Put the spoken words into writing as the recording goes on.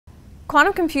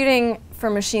Quantum computing for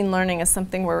machine learning is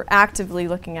something we're actively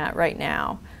looking at right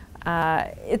now.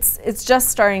 It's just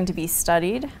starting to be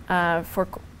studied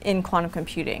in quantum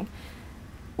computing.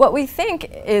 What we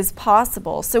think is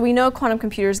possible, so we know quantum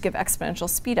computers give exponential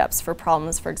speedups for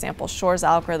problems, for example, Shor's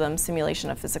algorithm, simulation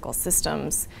of physical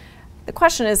systems. The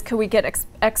question is, could we get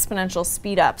exponential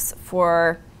speedups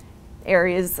for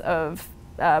areas of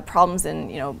problems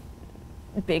in,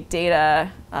 big data,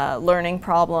 learning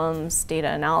problems, data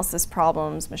analysis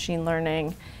problems, machine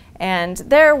learning, and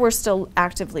there we're still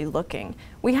actively looking.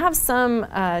 We have some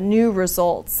new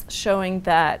results showing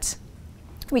that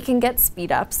we can get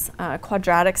speedups,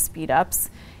 quadratic speedups,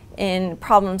 in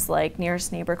problems like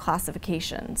nearest neighbor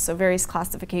classification, so various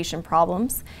classification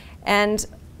problems. And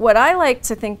what I like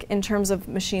to think in terms of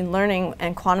machine learning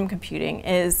and quantum computing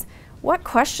is, what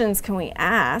questions can we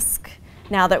ask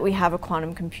now that we have a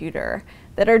quantum computer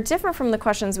that are different from the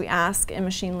questions we ask in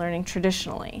machine learning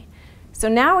traditionally? So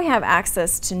now we have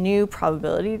access to new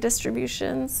probability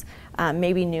distributions,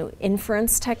 maybe new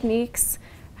inference techniques.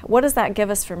 What does that give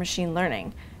us for machine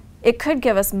learning? It could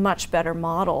give us much better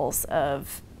models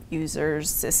of users,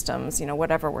 systems,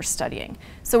 whatever we're studying.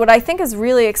 So what I think is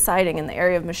really exciting in the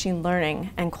area of machine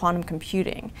learning and quantum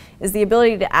computing is the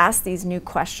ability to ask these new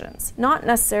questions, not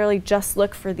necessarily just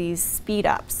look for these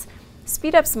speedups.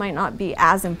 Speedups might not be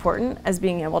as important as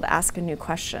being able to ask a new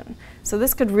question. So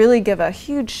this could really give a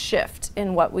huge shift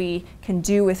in what we can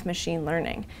do with machine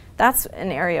learning. That's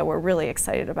an area we're really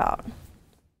excited about.